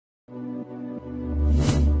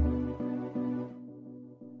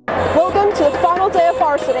day of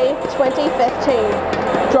Varsity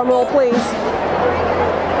 2015. Drum roll please.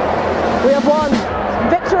 We have won.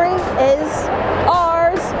 Victory is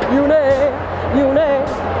ours. Uni, uni.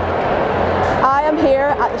 I am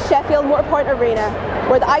here at the Sheffield Motorpoint Arena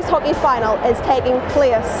where the ice hockey final is taking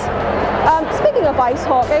place. Speaking of ice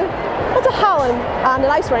hockey, what do Hallam and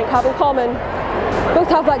an ice rink have in common? Both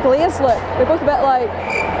have that glazed look. They're both a bit like,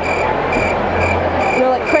 you know,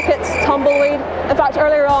 like crickets, tumbleweed. In fact,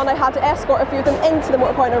 earlier on I had to escort a few of them into the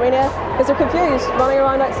Motorpoint Arena because they're confused running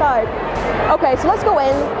around outside. Okay, so let's go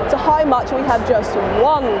in to how much we have just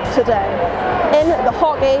won today. In the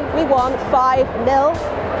hockey, we won 5-0.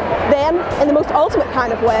 Then, in the most ultimate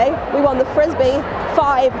kind of way, we won the Frisbee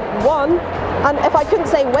 5-1. And if I couldn't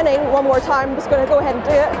say winning one more time, I'm just going to go ahead and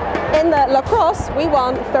do it. In the lacrosse, we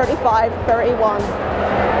won 35-31.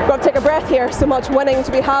 Got to take a breath here, so much winning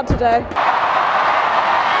to be had today.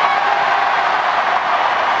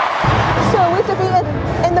 So we've defeated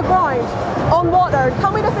in the ground, on water.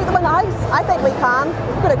 Can we defeat them on ice? I think we can.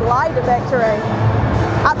 We're going to glide to victory.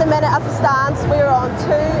 At the minute, as it stands, we are on 2-0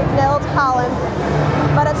 to Hallam,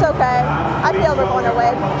 but it's okay. I feel we're going to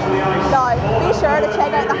win. Now, be sure to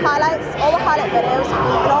check out the highlights, all the highlight videos,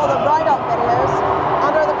 and all the round-up